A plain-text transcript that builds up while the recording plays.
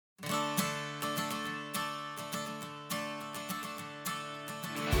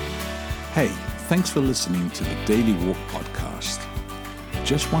Hey, thanks for listening to the Daily Walk podcast.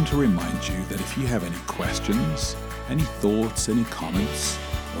 Just want to remind you that if you have any questions, any thoughts, any comments,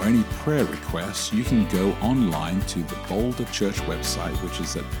 or any prayer requests, you can go online to the Boulder Church website, which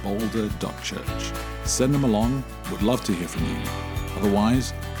is at boulder.church. Send them along. Would love to hear from you.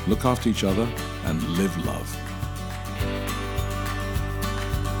 Otherwise, look after each other and live love.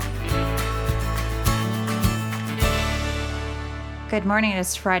 Good morning.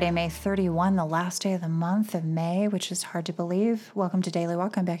 It's Friday, May 31, the last day of the month of May, which is hard to believe. Welcome to Daily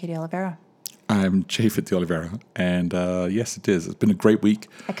Walk. I'm Becky De Oliveira. I'm Japhet De Oliveira, and yes, it is. It's been a great week.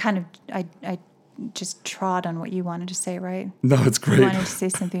 I just trod on what you wanted to say, right? No, it's great. You wanted to say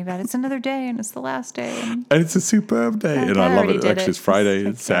something about it's another day and it's the last day. And it's a superb day, and I love it. Actually, it's Friday,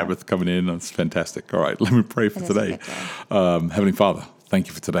 it's Sabbath coming in. It's fantastic. All right, let me pray for today. Heavenly Father, thank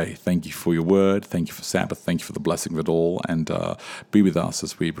you for today. Thank you for your word. Thank you for Sabbath. Thank you for the blessing of it all. And be with us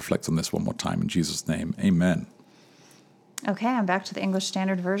as we reflect on this one more time. In Jesus' name, amen. Okay, I'm back to the English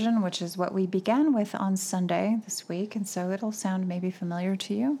Standard Version, which is what we began with on Sunday this week. And so it'll sound maybe familiar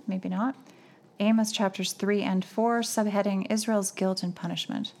to you, maybe not. Amos chapters 3 and 4, subheading Israel's Guilt and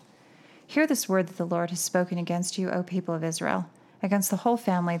Punishment. Hear this word that the Lord has spoken against you, O people of Israel, against the whole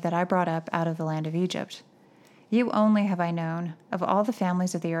family that I brought up out of the land of Egypt. You only have I known of all the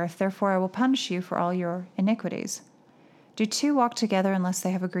families of the earth, therefore I will punish you for all your iniquities. Do two walk together unless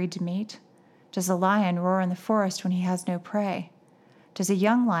they have agreed to meet? Does a lion roar in the forest when he has no prey? Does a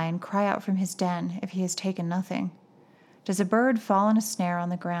young lion cry out from his den if he has taken nothing? Does a bird fall in a snare on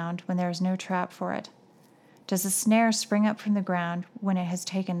the ground when there is no trap for it? Does a snare spring up from the ground when it has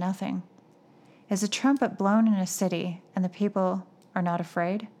taken nothing? Is a trumpet blown in a city and the people are not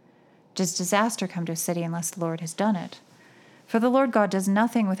afraid? Does disaster come to a city unless the Lord has done it? For the Lord God does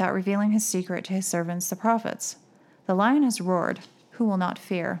nothing without revealing his secret to his servants, the prophets. The lion has roared, who will not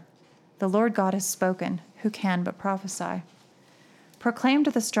fear? The Lord God has spoken, who can but prophesy? Proclaim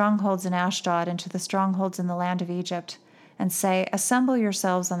to the strongholds in Ashdod and to the strongholds in the land of Egypt, and say, Assemble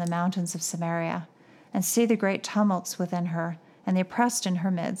yourselves on the mountains of Samaria, and see the great tumults within her, and the oppressed in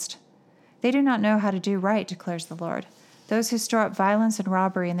her midst. They do not know how to do right, declares the Lord, those who store up violence and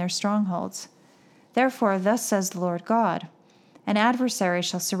robbery in their strongholds. Therefore, thus says the Lord God, An adversary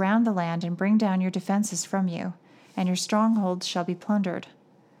shall surround the land and bring down your defenses from you, and your strongholds shall be plundered.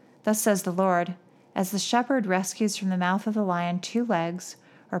 Thus says the Lord, As the shepherd rescues from the mouth of the lion 2 legs,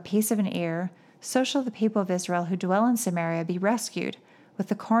 or a piece of an ear, so shall the people of Israel who dwell in Samaria be rescued with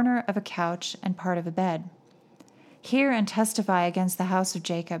the corner of a couch and part of a bed. Hear and testify against the house of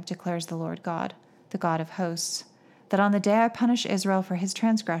Jacob, declares the Lord God, the God of hosts, that on the day I punish Israel for his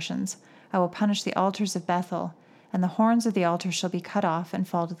transgressions, I will punish the altars of Bethel, and the horns of the altar shall be cut off and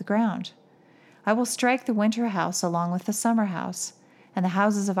fall to the ground. I will strike the winter house along with the summer house, and the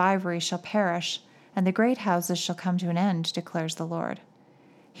houses of ivory shall perish, and the great houses shall come to an end, declares the Lord.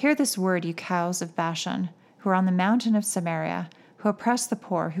 Hear this word, you cows of Bashan, who are on the mountain of Samaria, who oppress the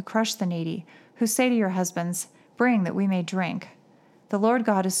poor, who crush the needy, who say to your husbands, Bring that we may drink. The Lord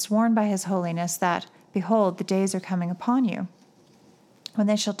God has sworn by his holiness that, behold, the days are coming upon you, when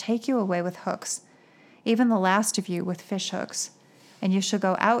they shall take you away with hooks, even the last of you with fish hooks, and you shall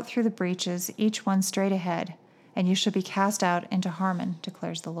go out through the breaches, each one straight ahead, and you shall be cast out into Harmon,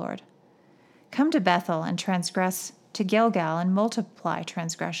 declares the Lord. Come to Bethel and transgress, to Gilgal and multiply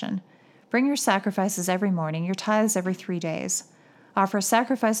transgression. Bring your sacrifices every morning, your tithes every 3 days. Offer a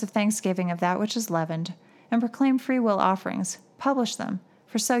sacrifice of thanksgiving of that which is leavened, and proclaim freewill offerings. Publish them,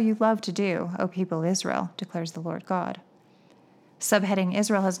 for so you love to do, O people of Israel, declares the Lord God. Subheading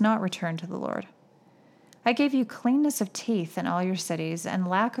Israel has not returned to the Lord. I gave you cleanness of teeth in all your cities, and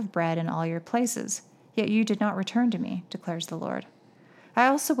lack of bread in all your places, yet you did not return to me, declares the Lord. I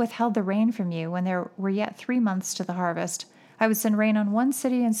also withheld the rain from you when there were yet 3 months to the harvest. I would send rain on one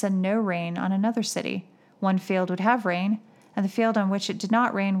city and send no rain on another city. One field would have rain, and the field on which it did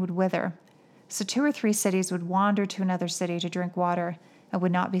not rain would wither. So 2 or 3 cities would wander to another city to drink water and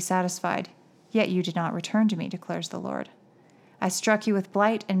would not be satisfied. Yet you did not return to me, declares the Lord. I struck you with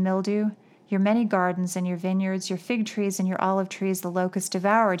blight and mildew. Your many gardens and your vineyards, your fig trees and your olive trees the locusts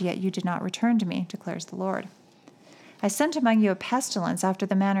devoured, yet you did not return to me, declares the Lord. I sent among you a pestilence after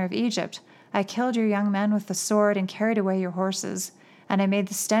the manner of Egypt. I killed your young men with the sword and carried away your horses, and I made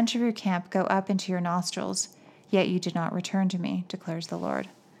the stench of your camp go up into your nostrils. Yet you did not return to me, declares the Lord.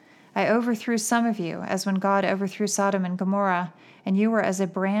 I overthrew some of you, as when God overthrew Sodom and Gomorrah, and you were as a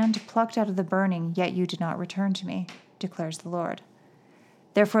brand plucked out of the burning, yet you did not return to me, declares the Lord.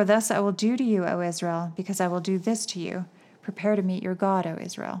 Therefore thus I will do to you, O Israel, because I will do this to you. Prepare to meet your God, O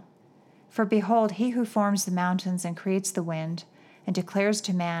Israel. For behold, he who forms the mountains and creates the wind, and declares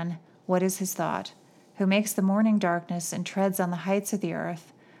to man, What is his thought? Who makes the morning darkness and treads on the heights of the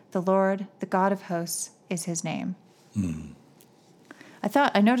earth? The Lord, the God of hosts, is his name.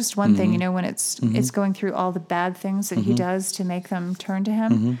 I noticed one thing, when it's going through all the bad things that he does to make them turn to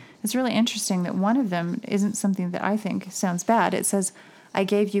him. It's really interesting that one of them isn't something that I think sounds bad. It says, I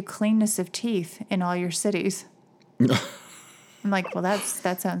gave you cleanness of teeth in all your cities. I'm like, well, that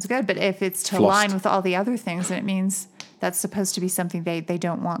sounds good. But if it's to align with all the other things, then it means that's supposed to be something they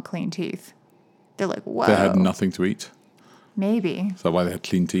don't want clean teeth. They're like, whoa. They had nothing to eat. Maybe. Is that why they had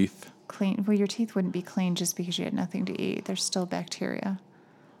clean teeth? Well, your teeth wouldn't be clean just because you had nothing to eat. There's still bacteria.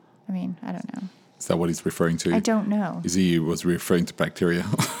 I mean, I don't know. Is that what he's referring to? I don't know. He was referring to bacteria?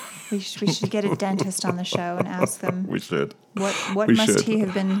 We should get a dentist on the show and ask them. We should. What must he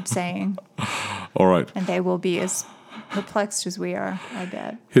have been saying? All right. And they will be as perplexed as we are, I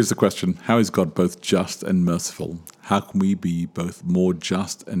bet. Here's the question. How is God both just and merciful? How can we be both more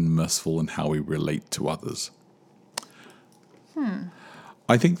just and merciful in how we relate to others?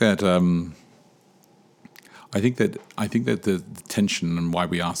 I think that the tension and why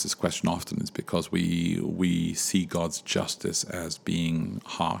we ask this question often is because we see God's justice as being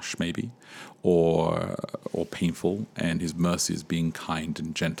harsh, maybe, or painful, and His mercy as being kind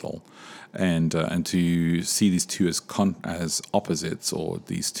and gentle, and to see these two as opposites, or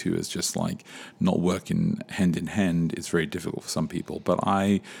these two as just like not working hand in hand is very difficult for some people. But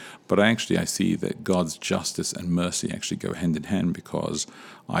I see that God's justice and mercy actually go hand in hand, because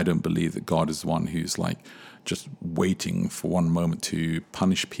I don't believe that God is the one who's like just waiting for one moment to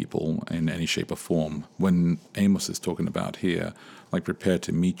punish people in any shape or form. When Amos is talking about here, like, prepare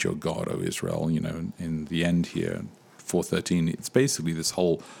to meet your God, O Israel, in the end here, 4:13, it's basically this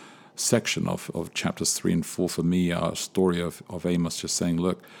whole section of chapters 3 and 4 for me are a story of Amos just saying,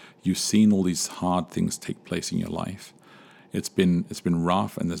 look, you've seen all these hard things take place in your life. It's been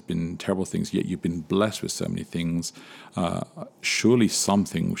rough, and there's been terrible things, yet you've been blessed with so many things. Surely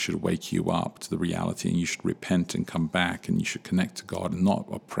something should wake you up to the reality, and you should repent and come back, and you should connect to God and not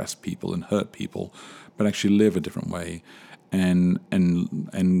oppress people and hurt people, but actually live a different way. And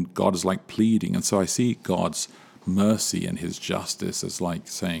God is like pleading. And so I see God's mercy and His justice as like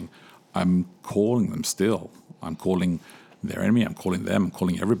saying, I'm calling them still. I'm calling their enemy. I'm calling them. I'm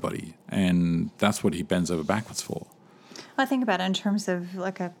calling everybody. And that's what He bends over backwards for. I think about it in terms of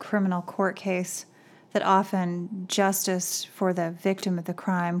like a criminal court case, that often justice for the victim of the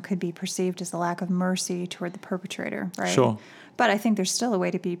crime could be perceived as a lack of mercy toward the perpetrator, right? Sure. But I think there's still a way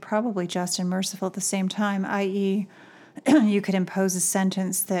to be probably just and merciful at the same time, i.e., you could impose a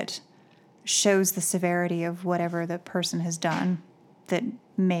sentence that shows the severity of whatever the person has done that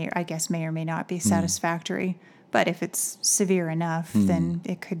may or may not be satisfactory. But if it's severe enough, then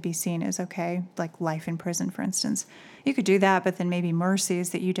it could be seen as okay, like life in prison, for instance. You could do that, but then maybe mercy is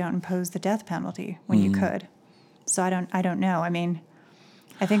that you don't impose the death penalty when you could. So I don't know. I mean,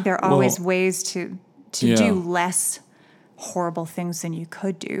 I think there are always ways to do less horrible things than you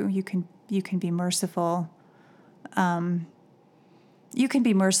could do. You can be merciful. You can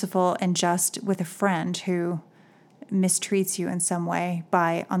be merciful and just with a friend who mistreats you in some way.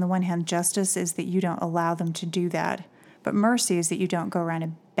 By, on the one hand, justice is that you don't allow them to do that, but mercy is that you don't go around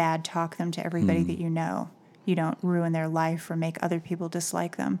and bad talk them to everybody that you know. You don't ruin their life or make other people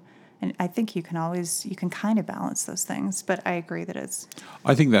dislike them. And I think you can kind of balance those things, but I agree that it's.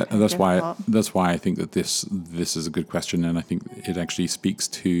 I think that's why I think that this is a good question, and I think it actually speaks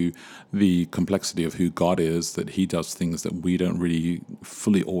to the complexity of who God is, that He does things that we don't really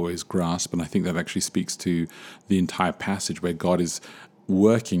fully always grasp, and I think that actually speaks to the entire passage where God is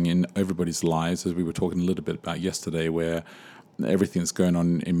working in everybody's lives, as we were talking a little bit about yesterday, where everything that's going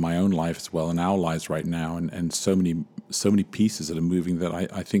on in my own life as well, in our lives right now, and so many pieces that are moving that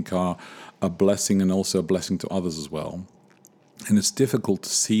I think are a blessing and also a blessing to others as well. And it's difficult to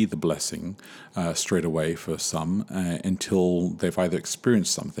see the blessing straight away for some until they've either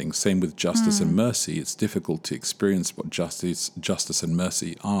experienced something. Same with justice and mercy. It's difficult to experience what justice and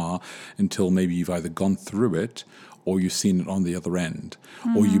mercy are until maybe you've either gone through it, or you've seen it on the other end,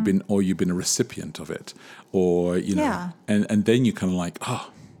 or you've been a recipient of it, or and then you're kind of like,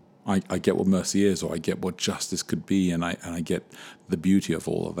 I get what mercy is, or I get what justice could be, and I get the beauty of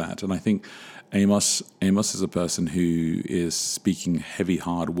all of that. And I think Amos is a person who is speaking heavy,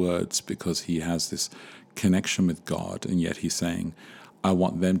 hard words because he has this connection with God, and yet he's saying, I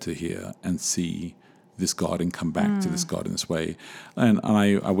want them to hear and see this God and come back to this God in this way. And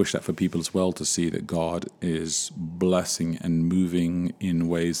I wish that for people as well, to see that God is blessing and moving in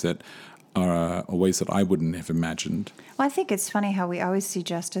ways that are ways that I wouldn't have imagined. Well, I think it's funny how we always see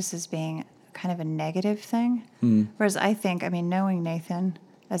justice as being kind of a negative thing. Whereas I think, knowing Nathan,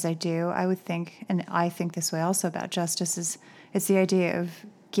 as I do, I would think, and I think this way also about justice, is it's the idea of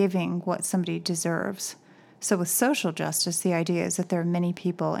giving what somebody deserves. So with social justice, the idea is that there are many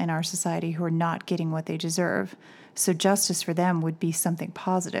people in our society who are not getting what they deserve. So justice for them would be something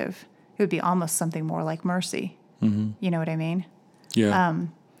positive. It would be almost something more like mercy. Mm-hmm. You know what I mean? Yeah.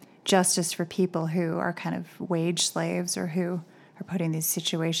 Justice for people who are kind of wage slaves or who are put in these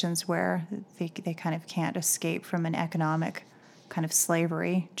situations where they kind of can't escape from an economic kind of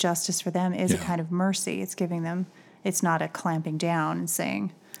slavery. Justice for them is a kind of mercy. It's giving them, it's not a clamping down and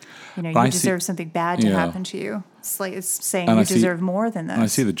saying, you know, you deserve something bad to happen to you. It's saying you deserve more than this. And I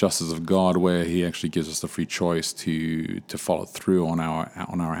see the justice of God where He actually gives us the free choice to follow through on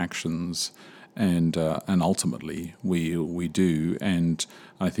our actions, and ultimately we do. And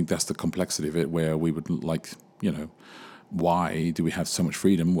I think that's the complexity of it, where we would like, you know, why do we have so much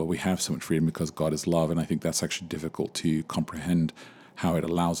freedom? Well, we have so much freedom because God is love, and I think that's actually difficult to comprehend, how it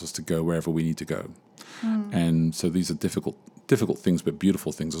allows us to go wherever we need to go. And so these are difficult things, but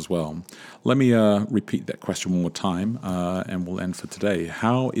beautiful things as well. Let me repeat that question one more time, and we'll end for today.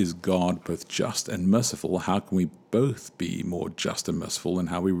 How is God both just and merciful? How can we both be more just and merciful in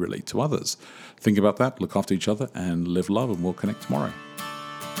how we relate to others? Think about that, look after each other, and live love, and we'll connect tomorrow.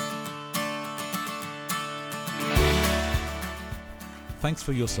 Thanks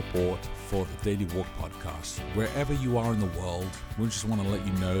for your support for the Daily Walk podcast. Wherever you are in the world, we just want to let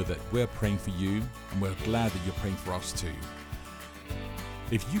you know that we're praying for you, and we're glad that you're praying for us too.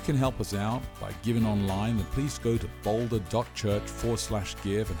 If you can help us out by giving online, then please go to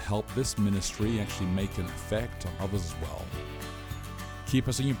boulder.church/give and help this ministry actually make an effect on others as well. Keep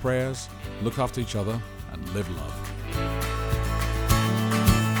us in your prayers, look after each other, and live love.